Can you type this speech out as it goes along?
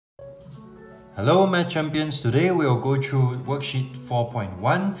Hello Math Champions, today we will go through worksheet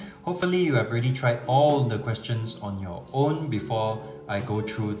 4.1. Hopefully you have already tried all the questions on your own before I go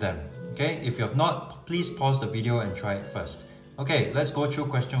through them. Okay, if you have not, please pause the video and try it first. Okay, let's go through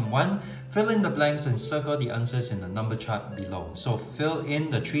question 1. Fill in the blanks and circle the answers in the number chart below. So fill in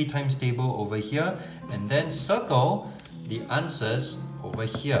the 3 times table over here and then circle the answers over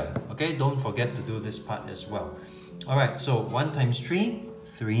here. Okay, don't forget to do this part as well. Alright, so 1 times 3,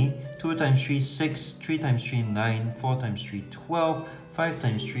 3, 2 times 3, 6, 3 times 3, 9, 4 times 3, 12, 5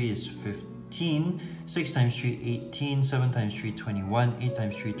 times 3 is 15, 6 times 3, 18, 7 times 3, 21, 8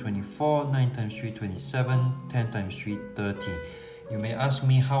 times 3, 24, 9 times 3, 27, 10 times 3, 30. You may ask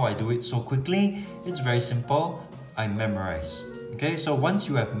me how I do it so quickly. It's very simple. I memorize. Okay, so once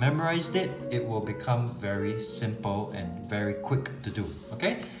you have memorized it, it will become very simple and very quick to do.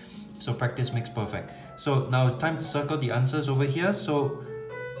 Okay, so practice makes perfect. So now it's time to circle the answers over here. So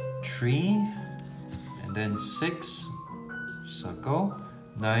 3 and then 6, circle,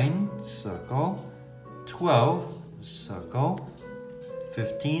 9, circle, 12, circle,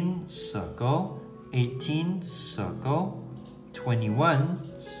 15, circle, 18, circle,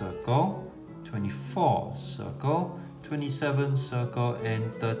 21, circle, 24, circle, 27, circle,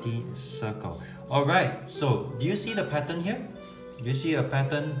 and 30, circle. Alright, so do you see the pattern here? Do you see a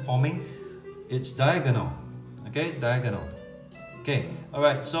pattern forming? It's diagonal. Okay, diagonal. Okay,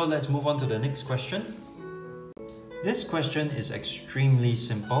 alright, so let's move on to the next question. This question is extremely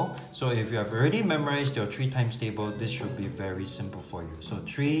simple. So if you have already memorized your 3 times table, this should be very simple for you. So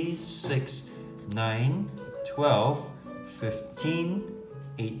 3, 6, 9, 12, 15,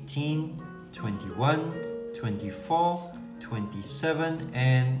 18, 21, 24, 27,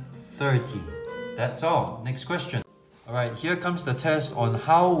 and 30. That's all. Next question. Alright, here comes the test on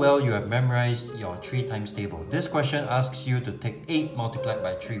how well you have memorized your 3 times table. This question asks you to take 8 multiplied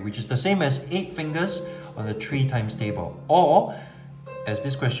by 3, which is the same as 8 fingers on the 3 times table. Or, as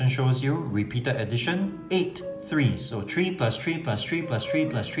this question shows you, repeated addition, 8 threes. So 3 plus 3 plus 3 plus 3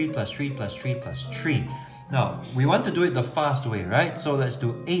 plus 3 plus 3 plus 3 plus 3. Now, we want to do it the fast way, right? So let's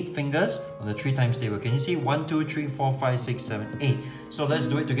do 8 fingers on the 3 times table. Can you see? 1, 2, 3, 4, 5, 6, 7, 8. So let's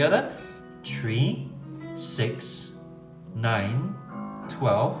do it together. 3, 6, 9,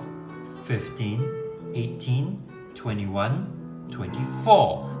 12, 15, 18, 21,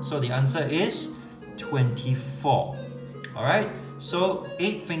 24. So the answer is 24. Alright, so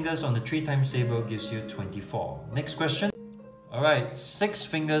 8 fingers on the 3 times table gives you 24. Next question. Alright, 6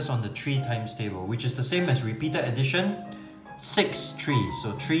 fingers on the 3 times table, which is the same as repeated addition. 6 trees.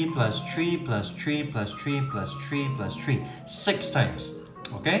 So 3 plus 3 plus 3 plus 3 plus 3 plus 3. 6 times.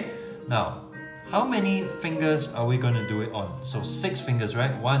 Okay? Now, how many fingers are we going to do it on? So 6 fingers,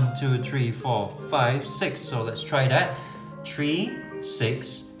 right? 1, 2, 3, 4, 5, 6. So let's try that. 3,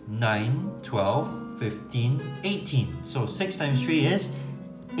 6, 9, 12, 15, 18. So 6 times 3 is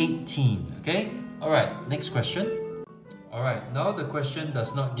 18. Okay? Alright, next question. Alright, now the question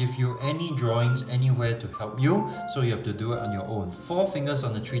does not give you any drawings anywhere to help you, so you have to do it on your own. 4 fingers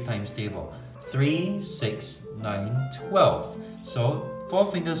on the 3 times table. 3, 6, 9, 12. So 4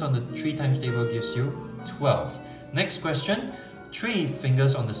 fingers on the 3 times table gives you 12. Next question, 3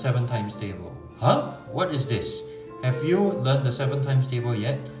 fingers on the 7 times table. Huh? What is this? Have you learned the 7 times table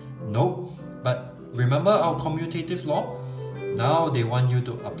yet? Nope. But remember our commutative law? Now they want you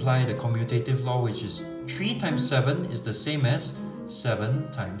to apply the commutative law, which is 3 times 7 is the same as 7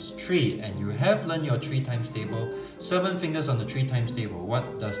 times 3. And you have learned your 3 times table. 7 fingers on the 3 times table.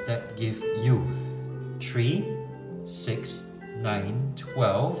 What does that give you? 3, 6, 9,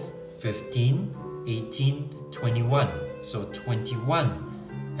 12, 15, 18, 21. So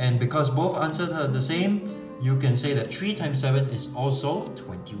 21. And because both answers are the same, you can say that 3 times 7 is also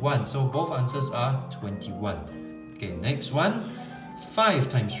 21. So both answers are 21. Okay, next one. 5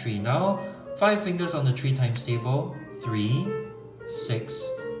 times 3 now. 5 fingers on the 3 times table. 3, 6,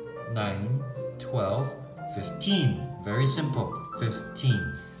 9, 12, 15. Very simple.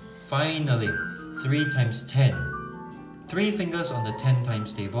 15. Finally, 3 times 10. 3 fingers on the 10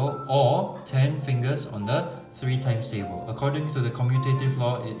 times table or 10 fingers on the 3 times table. According to the commutative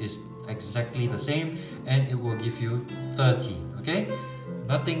law, it is exactly the same and it will give you 30. Okay?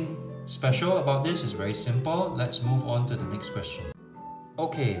 Nothing special about this, is very simple. Let's move on to the next question.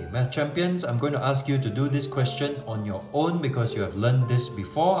 Okay, Math Champions, I'm going to ask you to do this question on your own because you have learned this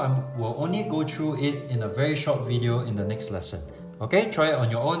before. I will only go through it in a very short video in the next lesson. Okay, try it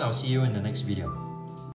on your own. I'll see you in the next video.